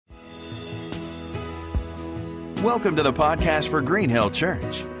Welcome to the podcast for Green Hill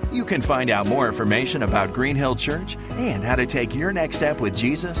Church. You can find out more information about Green Hill Church and how to take your next step with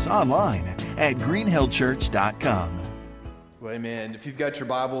Jesus online at greenhillchurch.com. Well, amen. If you've got your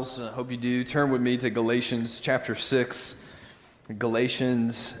Bibles, I hope you do, turn with me to Galatians chapter 6.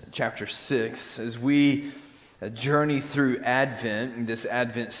 Galatians chapter 6. As we journey through Advent, in this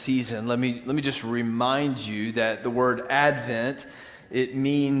Advent season, let me just remind you that the word Advent, it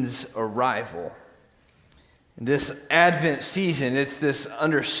means arrival. In this Advent season, it's this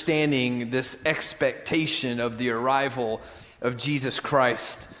understanding, this expectation of the arrival of Jesus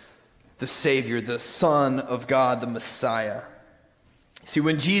Christ, the Savior, the Son of God, the Messiah. See,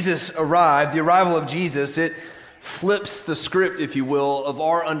 when Jesus arrived, the arrival of Jesus, it flips the script, if you will, of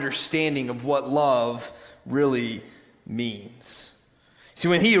our understanding of what love really means. See,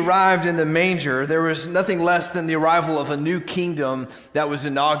 when he arrived in the manger, there was nothing less than the arrival of a new kingdom that was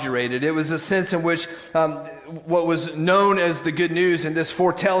inaugurated. It was a sense in which what was known as the good news and this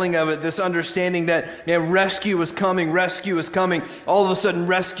foretelling of it, this understanding that rescue was coming. All of a sudden,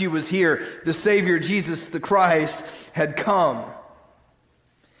 rescue was here. The Savior, Jesus the Christ, had come.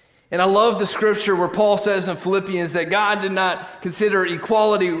 And I love the scripture where Paul says in Philippians that God did not consider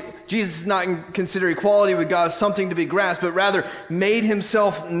equality, Jesus did not consider equality with God something to be grasped, but rather made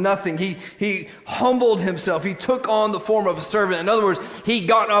himself nothing. He humbled himself. He took on the form of a servant. In other words, he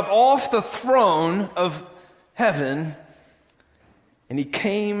got up off the throne of heaven and he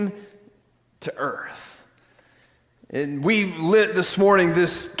came to earth. And we lit this morning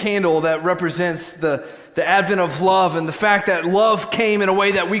this candle that represents the advent of love and the fact that love came in a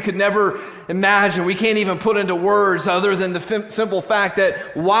way that we could never imagine. We can't even put into words other than the simple fact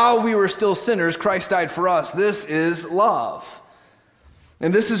that while we were still sinners, Christ died for us. This is love.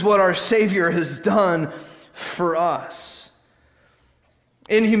 And this is what our Savior has done for us.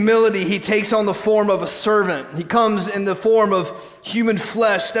 In humility, he takes on the form of a servant. He comes in the form of human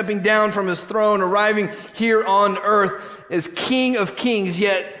flesh, stepping down from his throne, arriving here on earth as King of Kings,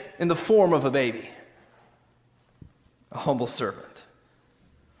 yet in the form of a baby, a humble servant.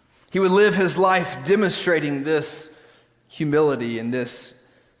 He would live his life demonstrating this humility and this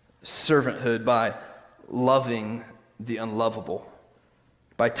servanthood by loving the unlovable,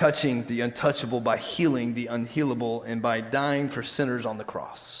 by touching the untouchable, by healing the unhealable, and by dying for sinners on the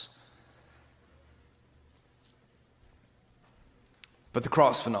cross. But the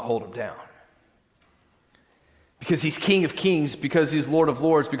cross will not hold him down. Because he's King of Kings, because he's Lord of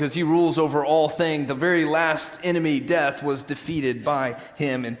Lords, because he rules over all things. The very last enemy, death, was defeated by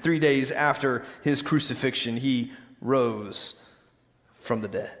him. And 3 days after his crucifixion, he rose from the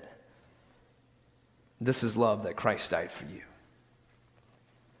dead. This is love, that Christ died for you.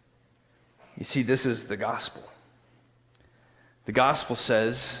 You see, this is the gospel. The gospel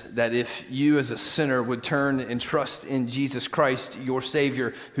says that if you as a sinner would turn and trust in Jesus Christ, your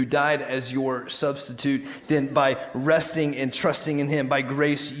Savior, who died as your substitute, then by resting and trusting in him, by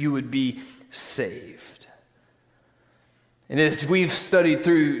grace, you would be saved. And as we've studied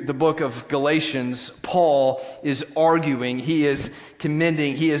through the book of Galatians, Paul is arguing, he is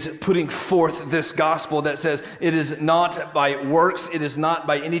commending, he is putting forth this gospel that says it is not by works, it is not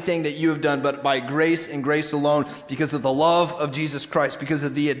by anything that you have done, but by grace and grace alone, because of the love of Jesus Christ, because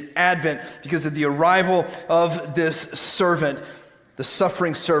of the advent, because of the arrival of this servant. The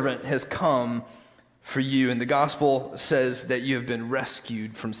suffering servant has come for you. And the gospel says that you have been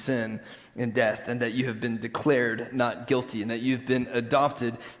rescued from sin and death, and that you have been declared not guilty, and that you've been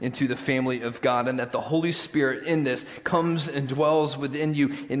adopted into the family of God, and that the Holy Spirit in this comes and dwells within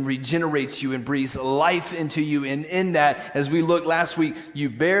you and regenerates you and breathes life into you. And in that, as we looked last week, you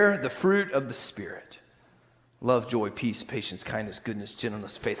bear the fruit of the Spirit: love, joy, peace, patience, kindness, goodness,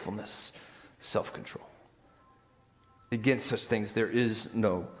 gentleness, faithfulness, self-control. Against such things there is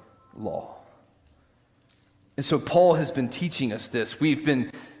no law. And so Paul has been teaching us this. We've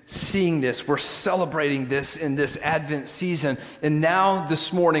been seeing this. We're celebrating this in this Advent season. And now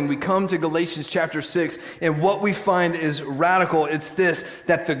this morning we come to Galatians chapter 6, and what we find is radical. It's this,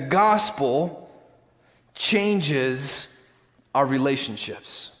 that the gospel changes our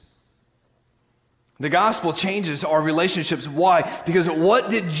relationships. The gospel changes our relationships. Why? Because what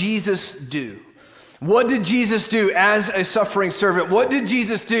did Jesus do? What did Jesus do as a suffering servant? What did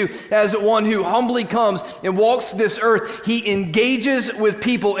Jesus do as one who humbly comes and walks this earth? He engages with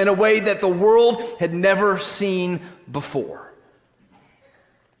people in a way that the world had never seen before.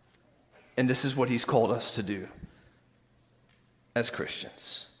 And this is what he's called us to do as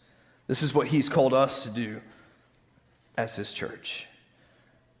Christians. This is what he's called us to do as his church.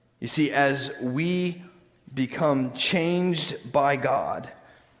 You see, as we become changed by God,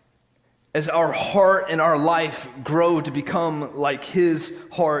 as our heart and our life grow to become like his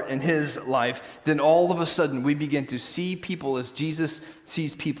heart and his life, then all of a sudden we begin to see people as Jesus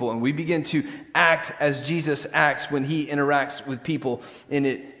sees people, and we begin to act as Jesus acts when he interacts with people, and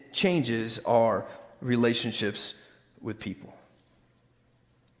it changes our relationships with people.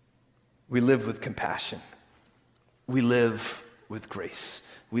 We live with compassion. We live with grace.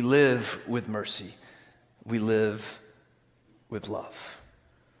 We live with mercy. We live with love.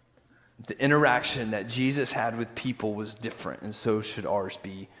 The interaction that Jesus had with people was different, and so should ours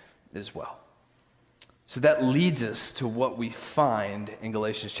be as well. So that leads us to what we find in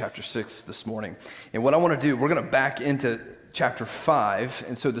Galatians chapter 6 this morning. And what I want to do, we're going to back into chapter 5.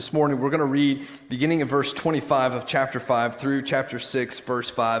 And so this morning we're going to read beginning in verse 25 of chapter 5 through chapter 6, verse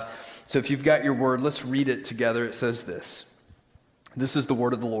 5. So if you've got your word, let's read it together. It says this. This is the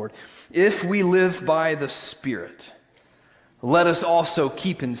word of the Lord. If we live by the Spirit, let us also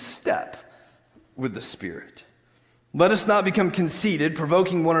keep in step with the Spirit. Let us not become conceited,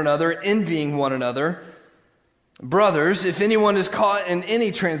 provoking one another, envying one another. Brothers, if anyone is caught in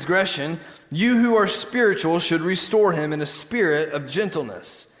any transgression, you who are spiritual should restore him in a spirit of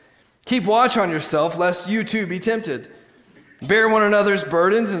gentleness. Keep watch on yourself, lest you too be tempted. Bear one another's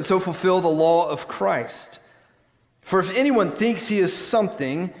burdens, and so fulfill the law of Christ. For if anyone thinks he is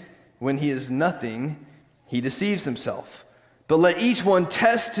something when he is nothing, he deceives himself. But let each one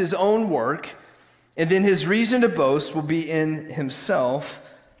test his own work, and then his reason to boast will be in himself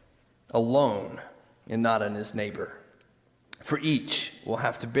alone and not in his neighbor. For each will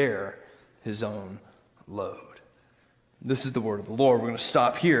have to bear his own load. This is the word of the Lord. We're going to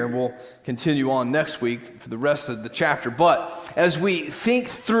stop here, and we'll continue on next week for the rest of the chapter. But as we think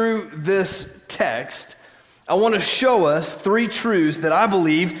through this text, I want to show us three truths that I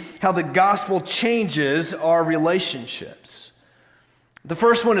believe how the gospel changes our relationships. The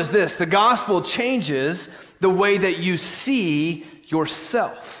first one is this: the gospel changes the way that you see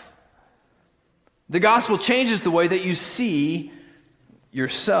yourself. The gospel changes the way that you see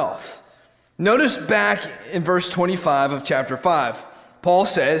yourself. Notice back in verse 25 of chapter 5, Paul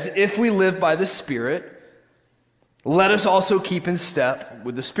says, if we live by the Spirit, let us also keep in step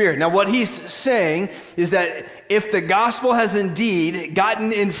with the Spirit. Now, what he's saying is that if the gospel has indeed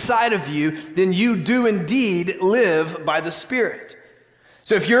gotten inside of you, then you do indeed live by the Spirit.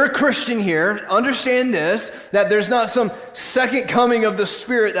 So if you're a Christian here, understand this, that there's not some second coming of the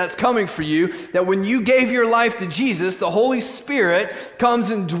Spirit that's coming for you, that when you gave your life to Jesus, the Holy Spirit comes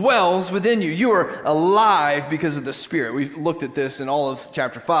and dwells within you. You are alive because of the Spirit. We've looked at this in all of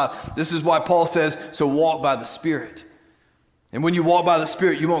chapter 5. This is why Paul says, so walk by the Spirit. And when you walk by the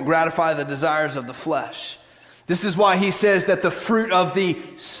Spirit, you won't gratify the desires of the flesh. This is why he says that the fruit of the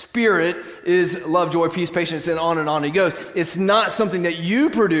Spirit is love, joy, peace, patience, and on he goes. It's not something that you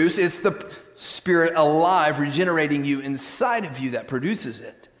produce. It's the Spirit alive, regenerating you inside of you that produces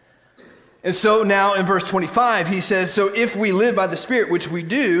it. And so now in verse 25, he says, so if we live by the Spirit, which we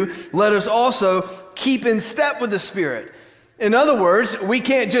do, let us also keep in step with the Spirit. In other words, we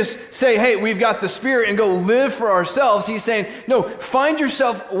can't just say, hey, we've got the Spirit and go live for ourselves. He's saying, no, find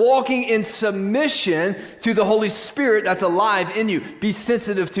yourself walking in submission to the Holy Spirit that's alive in you. Be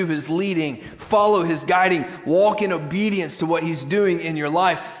sensitive to his leading, follow his guiding, walk in obedience to what he's doing in your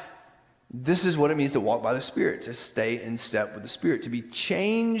life. This is what it means to walk by the Spirit, to stay in step with the Spirit, to be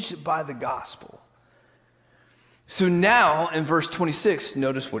changed by the gospel. So now in verse 26,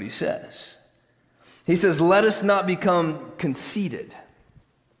 notice what he says. He says, let us not become conceited,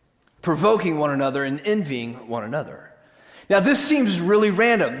 provoking one another and envying one another. Now, this seems really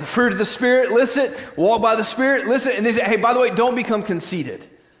random. The fruit of the Spirit, listen, walk by the Spirit, listen, and they say, hey, by the way, don't become conceited.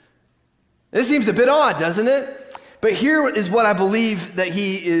 This seems a bit odd, doesn't it? But here is what I believe that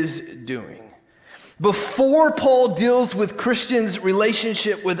he is doing. Before Paul deals with Christians'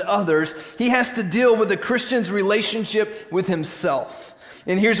 relationship with others, he has to deal with the Christian's relationship with himself.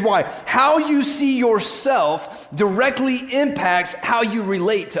 And here's why. How you see yourself directly impacts how you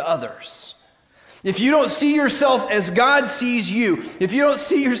relate to others. If you don't see yourself as God sees you, if you don't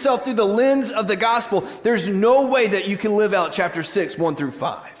see yourself through the lens of the gospel, there's no way that you can live out chapter 6, 1 through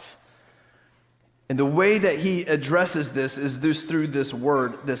 5. And the way that he addresses this is through this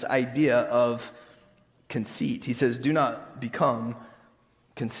word, this idea of conceit. He says, do not become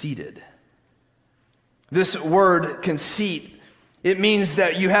conceited. This word conceit, it means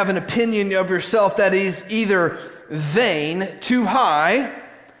that you have an opinion of yourself that is either vain, too high,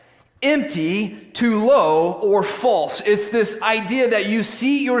 empty, too low, or false. It's this idea that you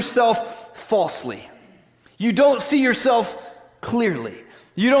see yourself falsely. You don't see yourself clearly.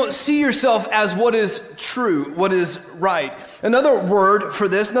 You don't see yourself as what is true, what is right. Another word for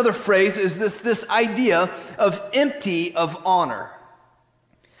this, another phrase is this idea of empty of honor.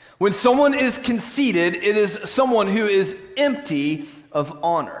 When someone is conceited, it is someone who is empty of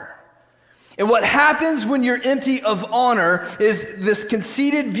honor. And what happens when you're empty of honor is this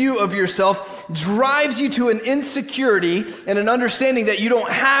conceited view of yourself drives you to an insecurity and an understanding that you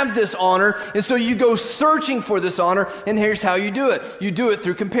don't have this honor, and so you go searching for this honor, and here's how you do it. You do it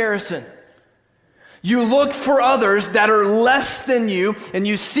through comparison. You look for others that are less than you, and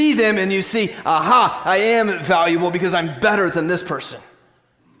you see them and you see, aha, I am valuable because I'm better than this person.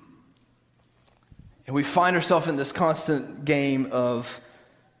 And we find ourselves in this constant game of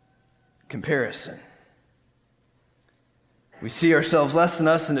comparison. We see ourselves less than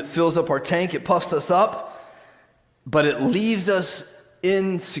us, and it fills up our tank, it puffs us up, but it leaves us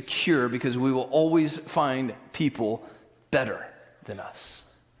insecure because we will always find people better than us.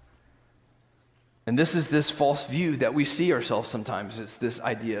 And this is this false view that we see ourselves sometimes. It's this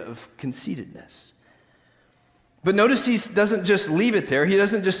idea of conceitedness. But notice he doesn't just leave it there. He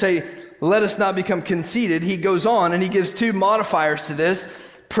doesn't just say, let us not become conceited. He goes on and he gives two modifiers to this: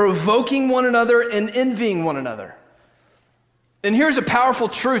 provoking one another and envying one another. And here's a powerful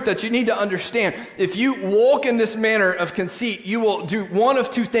truth that you need to understand. If you walk in this manner of conceit, you will do one of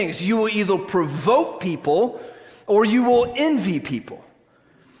two things. You will either provoke people or you will envy people.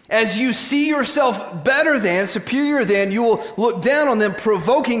 As you see yourself better than, superior than, you will look down on them,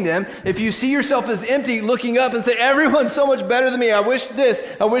 provoking them. If you see yourself as empty, looking up and say, everyone's so much better than me, I wish this,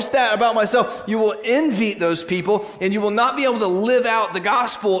 I wish that about myself, you will envy those people, and you will not be able to live out the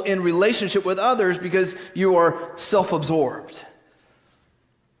gospel in relationship with others because you are self-absorbed.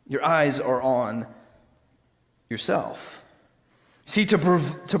 Your eyes are on yourself. See, to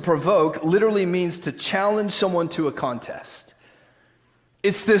provoke literally means to challenge someone to a contest.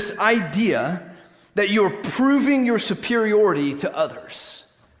 It's this idea that you're proving your superiority to others.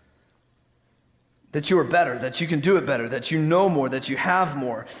 That you are better, that you can do it better, that you know more, that you have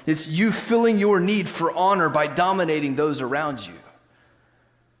more. It's you filling your need for honor by dominating those around you.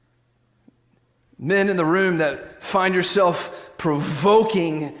 Men in the room that find yourself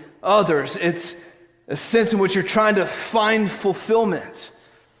provoking others, it's a sense in which you're trying to find fulfillment.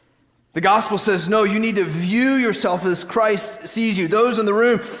 The gospel says, no, you need to view yourself as Christ sees you. Those in the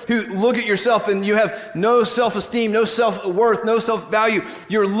room who look at yourself and you have no self-esteem, no self-worth, no self-value,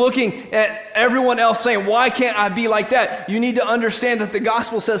 you're looking at everyone else saying, why can't I be like that? You need to understand that the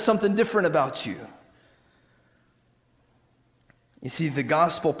gospel says something different about you. You see, the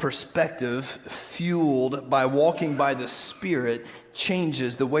gospel perspective, fueled by walking by the Spirit,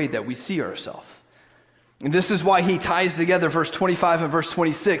 changes the way that we see ourselves. And this is why he ties together verse 25 and verse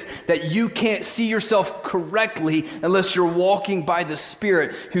 26, that you can't see yourself correctly unless you're walking by the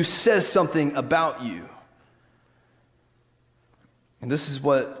Spirit who says something about you. And this is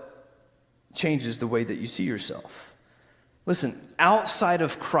what changes the way that you see yourself. Listen, outside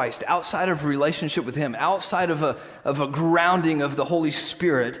of Christ, outside of relationship with him, outside of a grounding of the Holy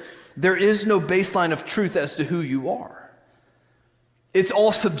Spirit, there is no baseline of truth as to who you are. It's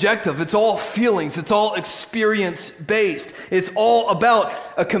all subjective, it's all feelings, it's all experience-based. It's all about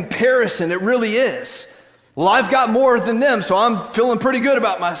a comparison, it really is. Well, I've got more than them, so I'm feeling pretty good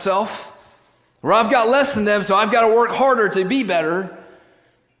about myself. Or I've got less than them, so I've got to work harder to be better.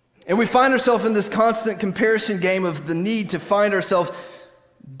 And we find ourselves in this constant comparison game of the need to find ourselves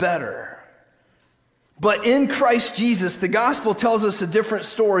better. But in Christ Jesus, the gospel tells us a different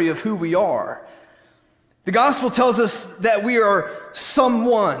story of who we are. The gospel tells us that we are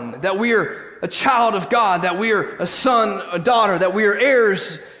someone, that we are a child of God, that we are a son, a daughter, that we are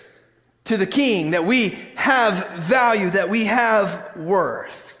heirs to the King, that we have value, that we have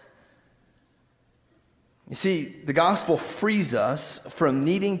worth. You see, the gospel frees us from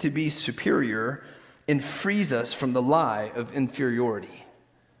needing to be superior and frees us from the lie of inferiority.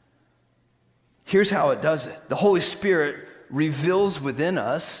 Here's how it does it. The Holy Spirit reveals within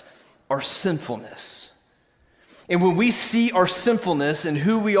us our sinfulness. And when we see our sinfulness and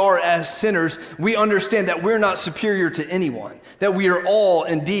who we are as sinners, we understand that we're not superior to anyone, that we are all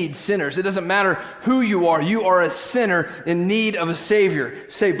indeed sinners. It doesn't matter who you are a sinner in need of a Savior,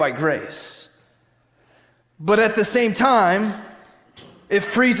 saved by grace. But at the same time, it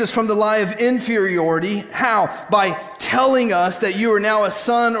frees us from the lie of inferiority. How? By telling us that you are now a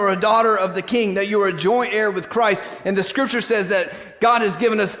son or a daughter of the King, that you are a joint heir with Christ. And the scripture says that God has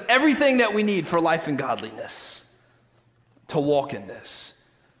given us everything that we need for life and godliness to walk in this.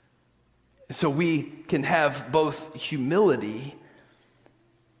 So we can have both humility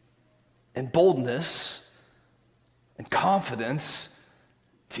and boldness and confidence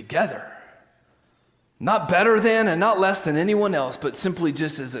together. Not better than and not less than anyone else, but simply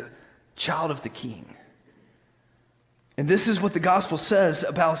just as a child of the King. And this is what the gospel says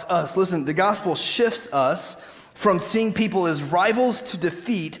about us. Listen, the gospel shifts us from seeing people as rivals to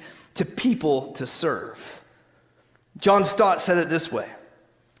defeat to people to serve. John Stott said it this way: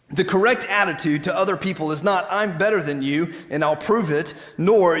 the correct attitude to other people is not, I'm better than you and I'll prove it,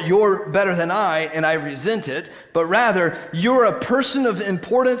 nor you're better than I and I resent it, but rather you're a person of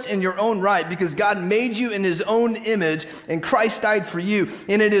importance in your own right because God made you in his own image and Christ died for you.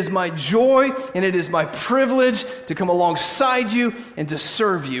 And it is my joy and it is my privilege to come alongside you and to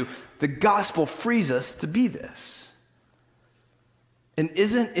serve you. The gospel frees us to be this. And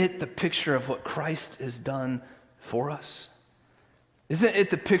isn't it the picture of what Christ has done for us? Isn't it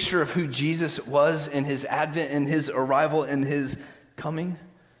the picture of who Jesus was in his advent, in his arrival, in his coming?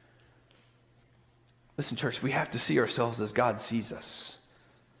 Listen, church, we have to see ourselves as God sees us.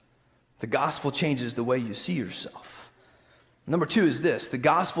 The gospel changes the way you see yourself. Number two is this: the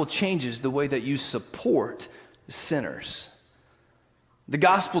gospel changes the way that you support sinners. The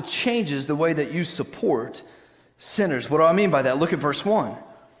gospel changes the way that you support sinners. What do I mean by that? Look at verse 1.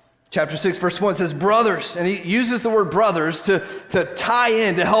 Chapter 6, verse 1 says, brothers, and he uses the word brothers to tie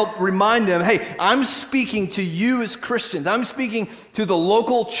in, to help remind them, hey, I'm speaking to you as Christians. I'm speaking to the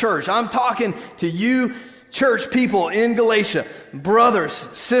local church. I'm talking to you, church people in Galatia, brothers,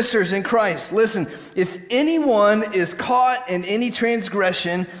 sisters in Christ. Listen, if anyone is caught in any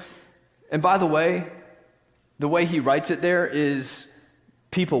transgression, and by the way he writes it there is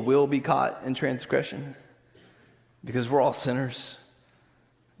people will be caught in transgression because we're all sinners.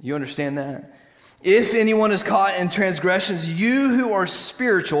 You understand that? If anyone is caught in transgressions, you who are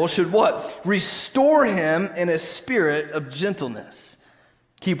spiritual should what? Restore him in a spirit of gentleness.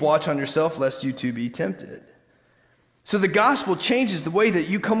 Keep watch on yourself lest you too be tempted. So the gospel changes the way that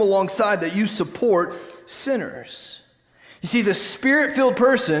you come alongside, that you support sinners. You see, the spirit-filled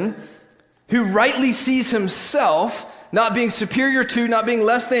person who rightly sees himself not being superior to, not being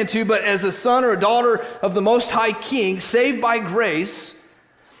less than to, but as a son or a daughter of the Most High King, saved by grace,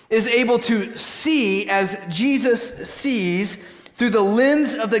 is able to see as Jesus sees through the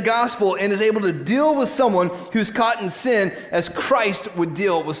lens of the gospel and is able to deal with someone who's caught in sin as Christ would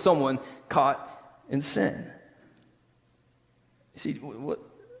deal with someone caught in sin. You see,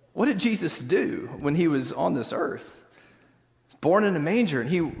 what did Jesus do when he was on this earth? He's born in a manger and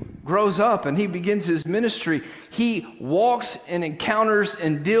he grows up and he begins his ministry. He walks and encounters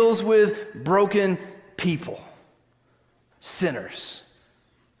and deals with broken people, sinners.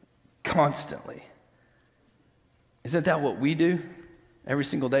 Constantly. Isn't that what we do every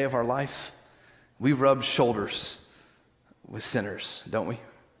single day of our life? We rub shoulders with sinners, don't we?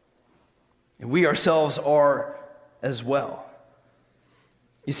 And we ourselves are as well.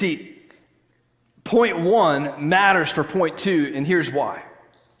 You see, point one matters for point two, and here's why.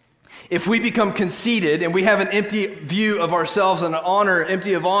 If we become conceited and we have an empty view of ourselves and an honor,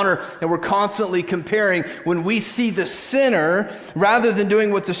 empty of honor, and we're constantly comparing, when we see the sinner, rather than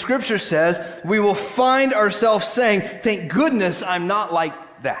doing what the scripture says, we will find ourselves saying, thank goodness I'm not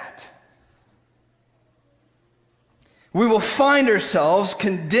like that. We will find ourselves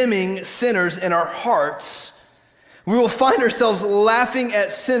condemning sinners in our hearts. We will find ourselves laughing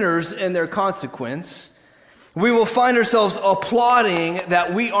at sinners and their consequence. We will find ourselves applauding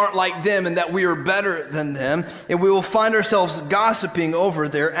that we aren't like them and that we are better than them. And we will find ourselves gossiping over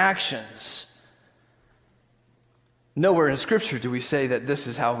their actions. Nowhere in Scripture do we say that this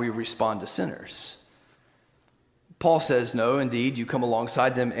is how we respond to sinners. Paul says, no, indeed, you come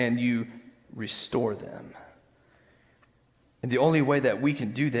alongside them and you restore them. And the only way that we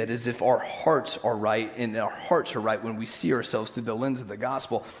can do that is if our hearts are right, and our hearts are right when we see ourselves through the lens of the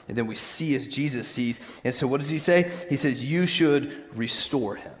gospel, and then we see as Jesus sees. And so what does he say? He says, you should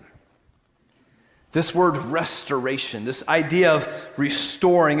restore him. This word restoration, this idea of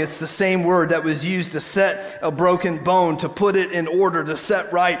restoring, it's the same word that was used to set a broken bone, to put it in order, to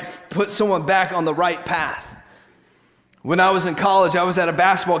set right, put someone back on the right path. When I was in college, I was at a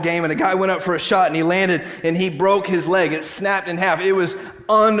basketball game and a guy went up for a shot and he landed and he broke his leg. It snapped in half. It was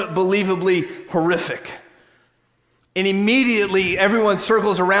unbelievably horrific. And immediately everyone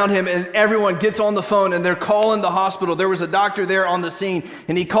circles around him and everyone gets on the phone and they're calling the hospital. There was a doctor there on the scene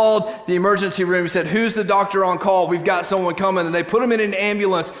and he called the emergency room. He said, who's the doctor on call? We've got someone coming. And they put him in an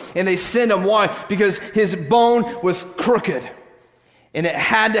ambulance and they send him. Why? Because his bone was crooked. And it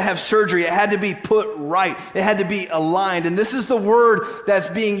had to have surgery. It had to be put right. It had to be aligned. And this is the word that's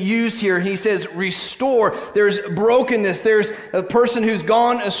being used here. He says, restore. There's brokenness. There's a person who's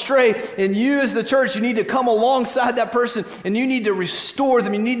gone astray. And you as the church, you need to come alongside that person and you need to restore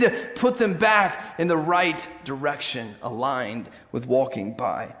them. You need to put them back in the right direction, aligned with walking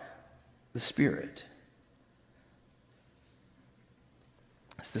by the Spirit.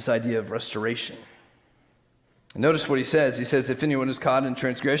 It's this idea of restoration. Notice what he says. He says, if anyone is caught in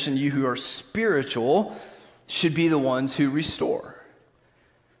transgression, you who are spiritual should be the ones who restore.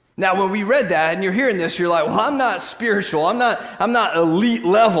 Now, when we read that and you're hearing this, you're like, well, I'm not spiritual. I'm not elite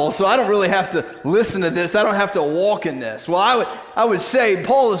level, so I don't really have to listen to this. I don't have to walk in this. Well, I would say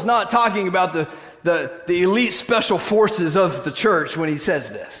Paul is not talking about the elite special forces of the church when he says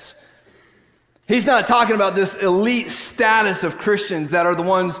this. He's not talking about this elite status of Christians that are the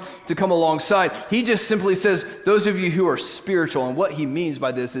ones to come alongside. He just simply says, those of you who are spiritual. And what he means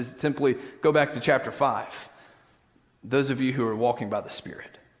by this is simply go back to chapter 5. Those of you who are walking by the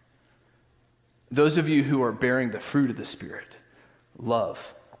Spirit. Those of you who are bearing the fruit of the Spirit.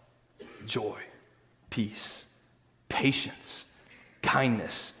 Love, joy, peace, patience,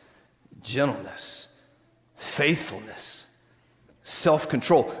 kindness, gentleness, faithfulness,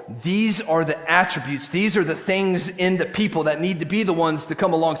 self-control. These are the attributes. These are the things in the people that need to be the ones to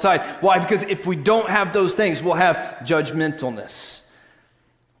come alongside. Why? Because if we don't have those things, we'll have judgmentalness.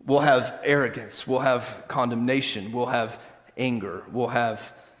 We'll have arrogance. We'll have condemnation. We'll have anger. We'll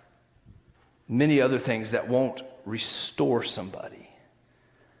have many other things that won't restore somebody.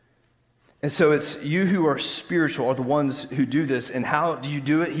 And so it's you who are spiritual are the ones who do this. And how do you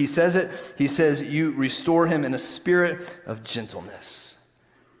do it? He says it. He says you restore him in a spirit of gentleness.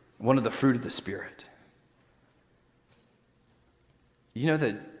 One of the fruit of the Spirit. You know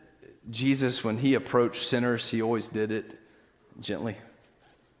that Jesus, when he approached sinners, he always did it gently.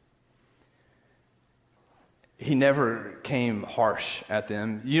 He never came harsh at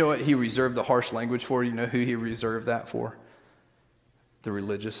them. You know what he reserved the harsh language for? You know who he reserved that for? The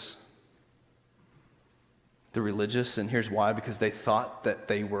religious. The religious, and here's why, because they thought that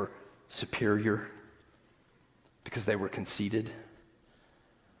they were superior, because they were conceited.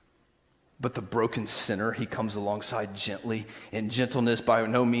 But the broken sinner, he comes alongside gently, and gentleness by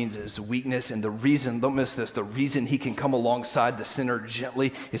no means is weakness, and the reason, don't miss this, the reason he can come alongside the sinner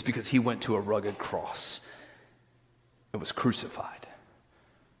gently is because he went to a rugged cross. It was crucified.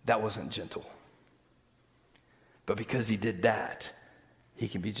 That wasn't gentle. But because he did that, he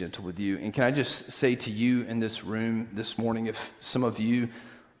can be gentle with you. And can I just say to you in this room this morning, if some of you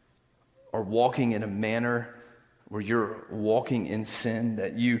are walking in a manner where you're walking in sin,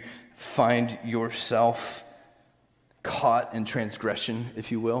 that you find yourself caught in transgression,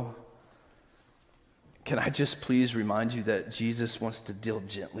 if you will, can I just please remind you that Jesus wants to deal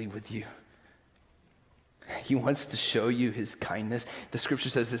gently with you. He wants to show you his kindness. The scripture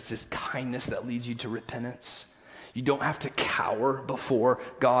says it's his kindness that leads you to repentance. You don't have to cower before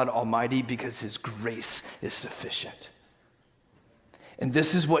God Almighty because his grace is sufficient. And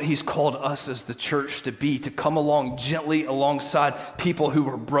this is what he's called us as the church to be, to come along gently alongside people who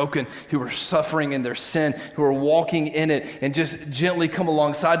are broken, who are suffering in their sin, who are walking in it, and just gently come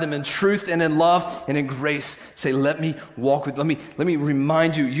alongside them in truth and in love and in grace. Say, let me walk with, let me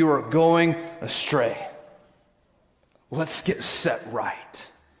remind you, you are going astray. Let's get set right.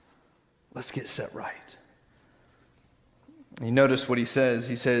 Let's get set right. You notice what he says.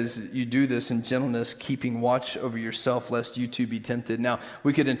 He says, you do this in gentleness, keeping watch over yourself, lest you too be tempted. Now,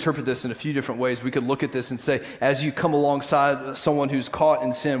 we could interpret this in a few different ways. We could look at this and say, as you come alongside someone who's caught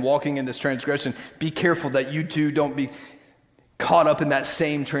in sin, walking in this transgression, be careful that you too don't be caught up in that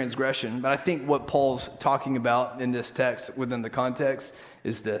same transgression. But I think what Paul's talking about in this text, within the context,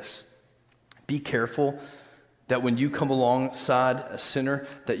 is this. Be careful that when you come alongside a sinner,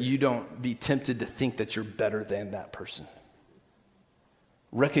 that you don't be tempted to think that you're better than that person.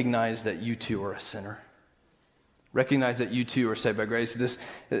 Recognize that you too are a sinner. Recognize that you too are saved by grace.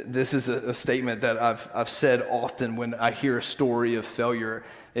 This is a statement that I've said often when I hear a story of failure.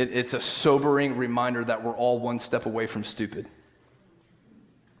 It's a sobering reminder that we're all one step away from stupid.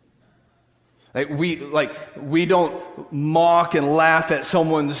 We don't mock and laugh at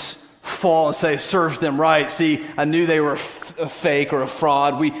someone's fall and say, serves them right. See, I knew they were a fake or a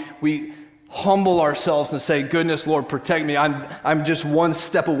fraud. We humble ourselves and say, goodness, Lord, protect me. I'm just one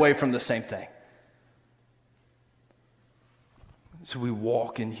step away from the same thing. So we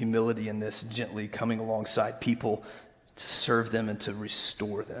walk in humility in this, gently coming alongside people to serve them and to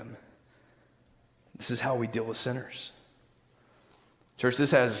restore them. This is how we deal with sinners. Church,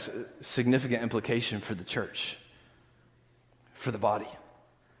 this has significant implication for the church, for the body.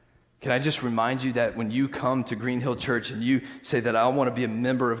 Can I just remind you that when you come to Green Hill Church and you say that I want to be a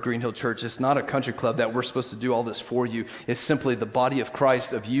member of Green Hill Church, it's not a country club that we're supposed to do all this for you. It's simply the body of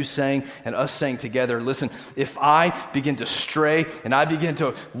Christ, of you saying and us saying together, listen, if I begin to stray and I begin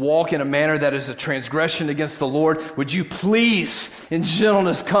to walk in a manner that is a transgression against the Lord, would you please in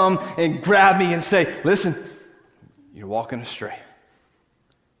gentleness come and grab me and say, listen, you're walking astray.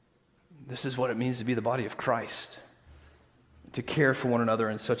 This is what it means to be the body of Christ, to care for one another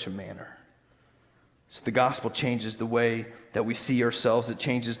in such a manner. So the gospel changes the way that we see ourselves. It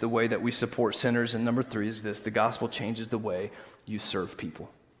changes the way that we support sinners. And number 3 is this: the gospel changes the way you serve people.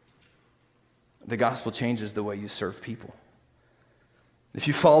 The gospel changes the way you serve people. If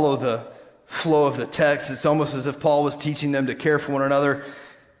you follow the flow of the text, it's almost as if Paul was teaching them to care for one another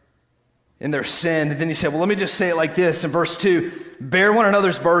in their sin. And then he said, well, let me just say it like this in verse 2, bear one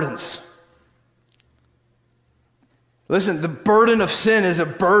another's burdens. Listen, the burden of sin is a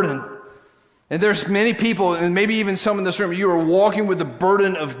burden. And there's many people, and maybe even some in this room, you are walking with the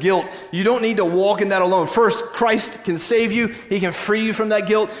burden of guilt. You don't need to walk in that alone. First, Christ can save you. He can free you from that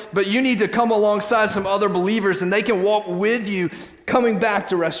guilt. But you need to come alongside some other believers, and they can walk with you coming back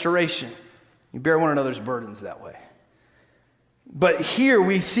to restoration. You bear one another's burdens that way. But here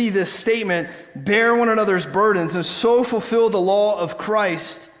we see this statement, bear one another's burdens, and so fulfill the law of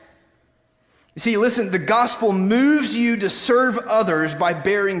Christ. You see, listen, the gospel moves you to serve others by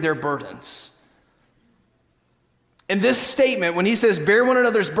bearing their burdens. In this statement, when he says bear one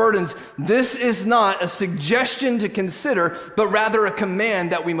another's burdens, this is not a suggestion to consider, but rather a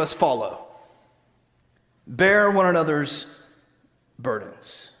command that we must follow. Bear one another's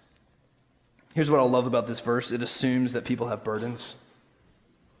burdens. Here's what I love about this verse. It assumes that people have burdens.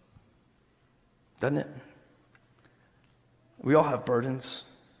 Doesn't it? We all have burdens.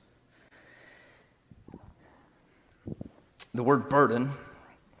 The word burden,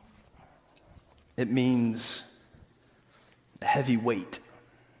 it means heavy weight.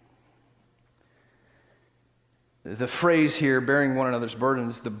 The phrase here, bearing one another's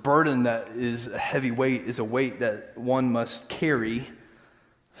burdens, the burden that is a heavy weight is a weight that one must carry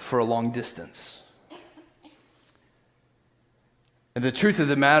for a long distance. And the truth of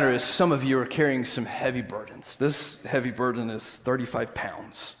the matter is some of you are carrying some heavy burdens. This heavy burden is 35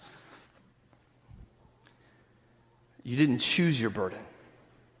 pounds. You didn't choose your burden.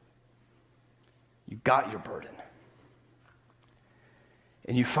 You got your burden.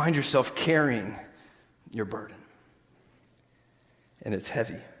 And you find yourself carrying your burden. And it's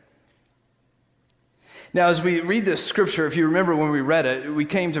heavy. Now, as we read this scripture, if you remember when we read it, we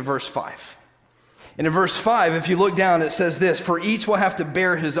came to verse 5. And in verse 5, if you look down, it says this, for each will have to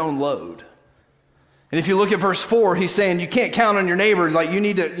bear his own load. And if you look at verse 4, he's saying you can't count on your neighbor. Like you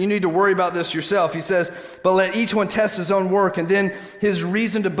need to worry about this yourself. He says, but let each one test his own work, and then his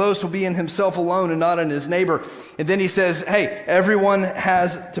reason to boast will be in himself alone and not in his neighbor. And then he says, hey, everyone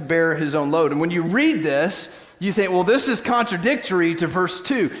has to bear his own load. And when you read this, you think, well, this is contradictory to verse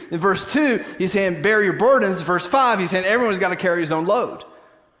 2. In verse 2, he's saying, bear your burdens. Verse 5, he's saying, everyone's got to carry his own load.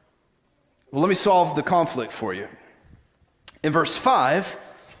 Well, let me solve the conflict for you. In verse 5,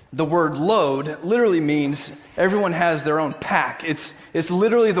 the word load literally means everyone has their own pack. It's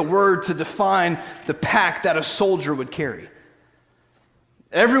literally the word to define the pack that a soldier would carry.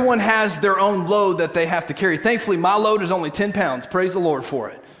 Everyone has their own load that they have to carry. Thankfully, my load is only 10 pounds. Praise the Lord for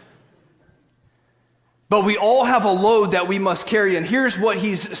it. But we all have a load that we must carry. And here's what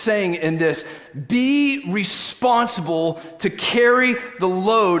he's saying in this. Be responsible to carry the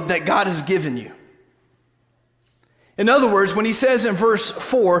load that God has given you. In other words, when he says in verse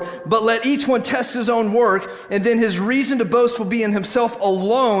 4, but let each one test his own work, and then his reason to boast will be in himself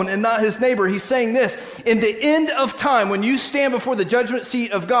alone and not his neighbor. He's saying this, in the end of time, when you stand before the judgment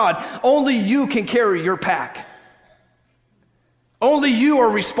seat of God, only you can carry your pack. Only you are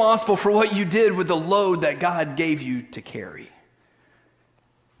responsible for what you did with the load that God gave you to carry.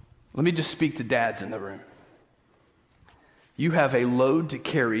 Let me just speak to dads in the room. You have a load to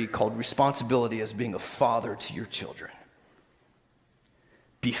carry called responsibility as being a father to your children.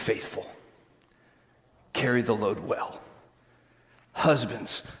 Be faithful. Carry the load well.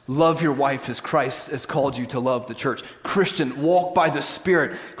 Husbands, love your wife as Christ has called you to love the church. Christian, walk by the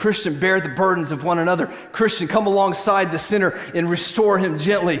Spirit. Christian, bear the burdens of one another. Christian, come alongside the sinner and restore him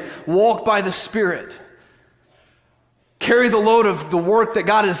gently. Walk by the Spirit. Carry the load of the work that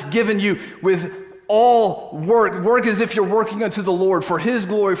God has given you with all work. Work as if you're working unto the Lord for His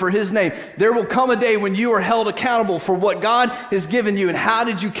glory, for His name. There will come a day when you are held accountable for what God has given you. And how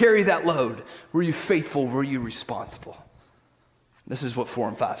did you carry that load? Were you faithful? Were you responsible? This is what 4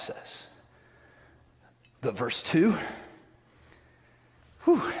 and 5 says. But verse 2,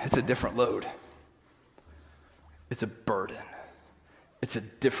 it's a different load. It's a burden. It's a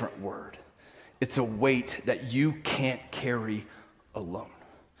different word. It's a weight that you can't carry alone.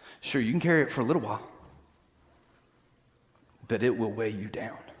 Sure, you can carry it for a little while, but it will weigh you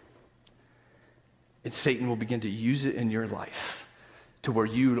down. And Satan will begin to use it in your life to where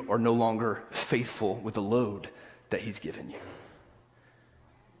you are no longer faithful with the load that he's given you.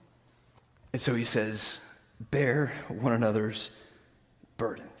 And so he says, bear one another's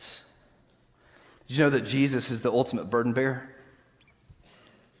burdens. Did you know that Jesus is the ultimate burden bearer?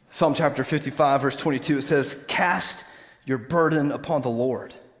 Psalm chapter 55, verse 22, it says, cast your burden upon the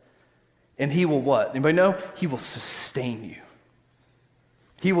Lord, and he will what? Anybody know? He will sustain you.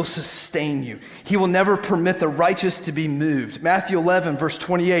 He will sustain you. He will never permit the righteous to be moved. Matthew 11, verse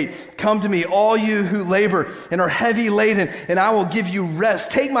 28, come to me, all you who labor and are heavy laden, and I will give you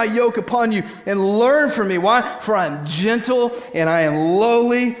rest. Take my yoke upon you and learn from me. Why? For I am gentle and I am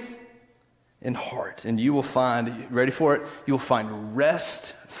lowly in heart. And you will find, ready for it? You will find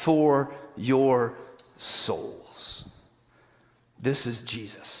rest for your souls. This is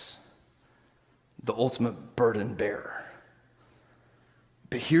Jesus, the ultimate burden bearer.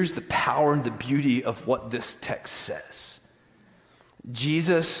 But here's the power and the beauty of what this text says.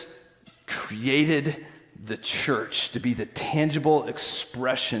 Jesus created the church to be the tangible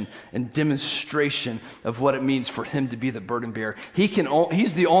expression and demonstration of what it means for him to be the burden bearer. He's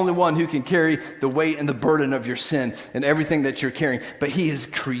the only one who can carry the weight and the burden of your sin and everything that you're carrying. But he has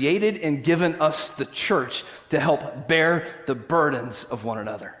created and given us the church to help bear the burdens of one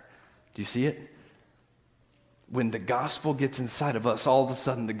another. Do you see it? When the gospel gets inside of us, all of a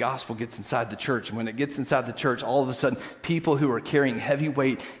sudden the gospel gets inside the church. And when it gets inside the church, all of a sudden people who are carrying heavy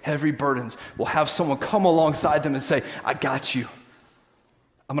weight, heavy burdens will have someone come alongside them and say, I got you.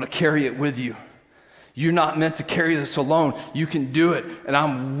 I'm going to carry it with you. You're not meant to carry this alone. You can do it, and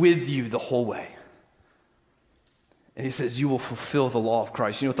I'm with you the whole way. And he says, you will fulfill the law of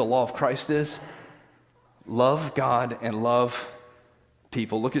Christ. You know what the law of Christ is? Love God and love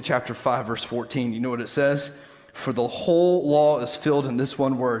people. Look at chapter 5, verse 14. You know what it says? For the whole law is filled in this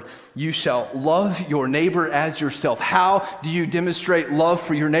one word. You shall love your neighbor as yourself. How do you demonstrate love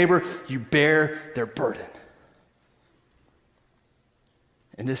for your neighbor? You bear their burden.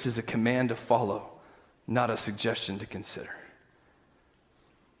 And this is a command to follow, not a suggestion to consider.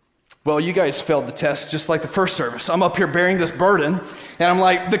 Well, you guys failed the test just like the first service. I'm up here bearing this burden, and I'm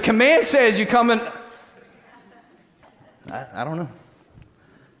like, the command says you come and... I don't know.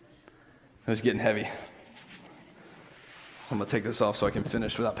 It was getting heavy. I'm going to take this off so I can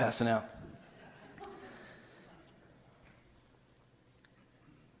finish without passing out.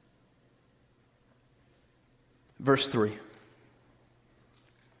 Verse 3.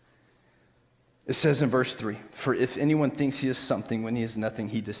 It says in verse 3, for if anyone thinks he is something when he is nothing,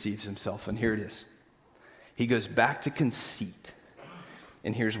 he deceives himself. And here it is. He goes back to conceit.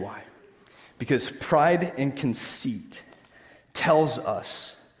 And here's why. Because pride and conceit tells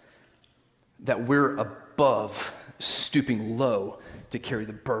us that we're above stooping low to carry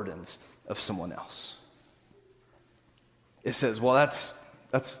the burdens of someone else. It says, well,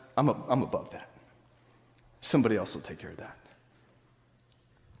 I'm above that. Somebody else will take care of that.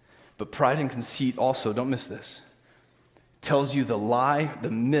 But pride and conceit also, don't miss this, tells you the lie, the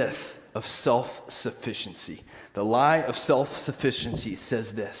myth of self-sufficiency. The lie of self-sufficiency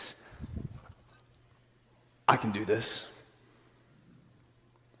says this: I can do this.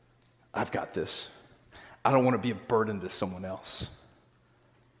 I've got this. I don't want to be a burden to someone else.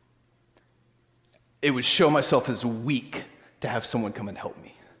 It would show myself as weak to have someone come and help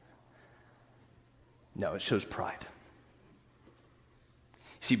me. No, it shows pride.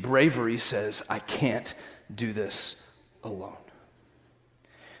 See, bravery says, I can't do this alone.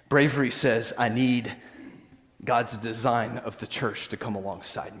 Bravery says, I need God's design of the church to come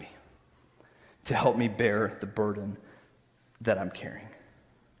alongside me, to help me bear the burden that I'm carrying.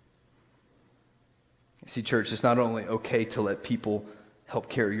 See, church, it's not only okay to let people help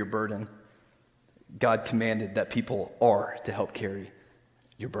carry your burden. God commanded that people are to help carry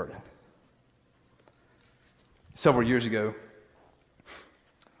your burden. Several years ago,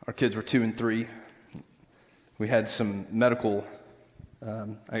 our kids were 2 and 3. We had some medical,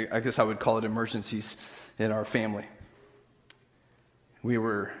 I guess I would call it emergencies in our family. We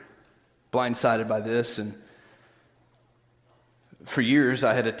were blindsided by this, and for years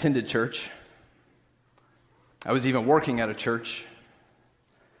I had attended church. I was even working at a church,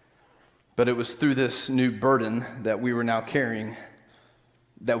 but it was through this new burden that we were now carrying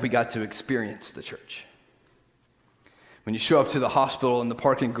that we got to experience the church. When you show up to the hospital in the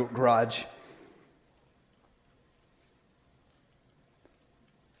parking garage,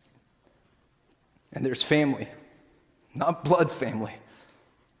 And there's family, not blood family,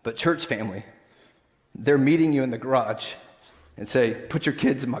 but church family. They're meeting you in the garage and say, put your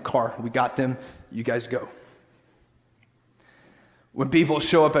kids in my car. We got them. You guys go. When people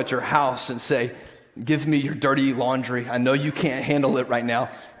show up at your house and say, give me your dirty laundry. I know you can't handle it right now.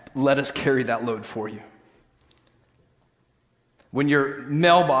 Let us carry that load for you. When your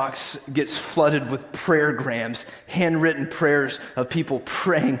mailbox gets flooded with prayergrams, handwritten prayers of people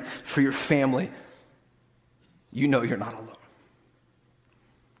praying for your family, you know you're not alone.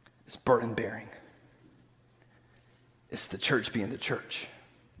 It's burden bearing. It's the church being the church.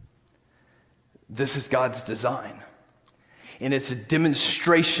 This is God's design. And it's a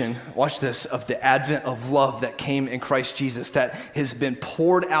demonstration, watch this, of the advent of love that came in Christ Jesus, that has been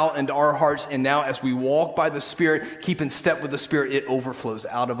poured out into our hearts. And now as we walk by the Spirit, keep in step with the Spirit, it overflows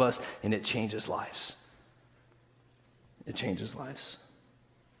out of us and it changes lives. It changes lives.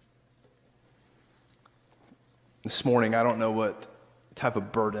 This morning, I don't know what type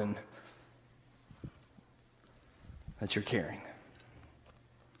of burden that you're carrying.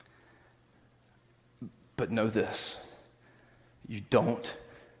 But know this. You don't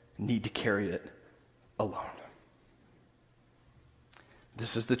need to carry it alone.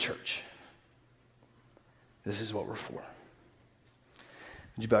 This is the church. This is what we're for.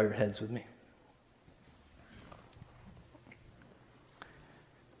 Would you bow your heads with me?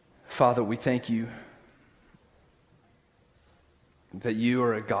 Father, we thank you that you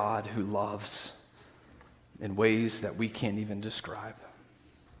are a God who loves in ways that we can't even describe.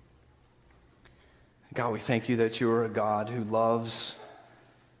 God, we thank you that you are a God who loves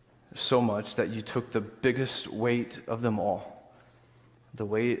so much that you took the biggest weight of them all, the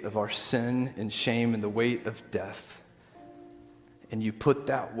weight of our sin and shame and the weight of death, and you put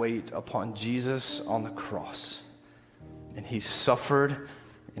that weight upon Jesus on the cross. And he suffered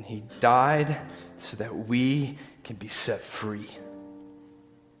and he died so that we can be set free.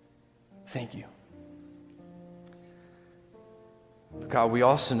 Thank you. God, we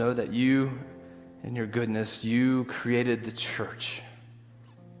also know that you, in your goodness, you created the church.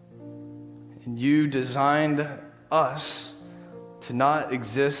 And you designed us to not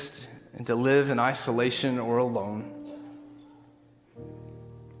exist and to live in isolation or alone,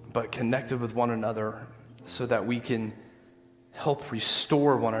 but connected with one another so that we can help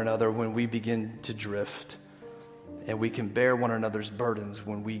restore one another when we begin to drift, and we can bear one another's burdens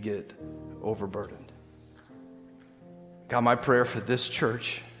when we get overburdened. God, my prayer for this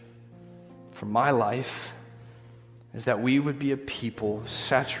church, for my life, is that we would be a people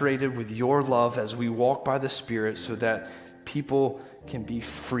saturated with your love as we walk by the Spirit, so that people can be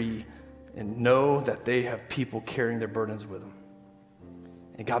free and know that they have people carrying their burdens with them.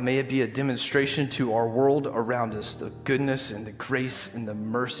 And God, may it be a demonstration to our world around us, the goodness and the grace and the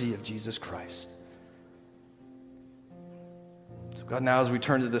mercy of Jesus Christ. So God, now as we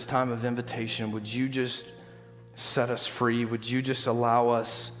turn to this time of invitation, would you just set us free? Would you just allow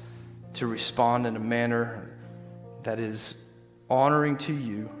us to respond in a manner that is honoring to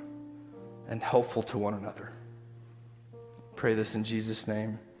you and helpful to one another? Pray this in Jesus'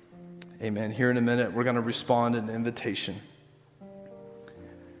 name. Amen. Here in a minute, we're going to respond in an invitation.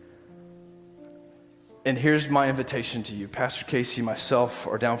 And here's my invitation to you. Pastor Casey, myself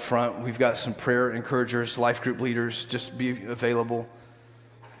are down front. We've got some prayer encouragers, life group leaders, just be available.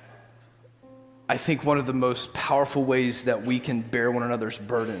 I think one of the most powerful ways that we can bear one another's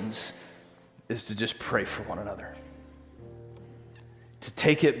burdens is to just pray for one another. To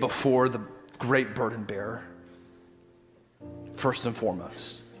take it before the great burden bearer, first and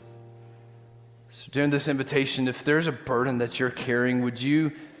foremost. So during this invitation, if there's a burden that you're carrying, would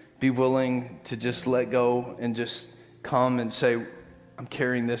you be willing to just let go and just come and say, I'm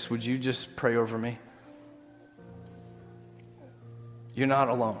carrying this. Would you just pray over me? You're not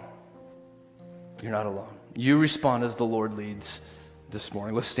alone. You're not alone. You respond as the Lord leads this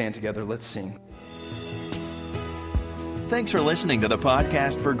morning. Let's stand together. Let's sing. Thanks for listening to the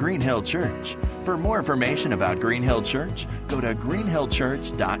podcast for Green Hill Church. For more information about Green Hill Church, go to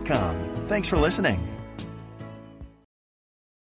greenhillchurch.com. Thanks for listening.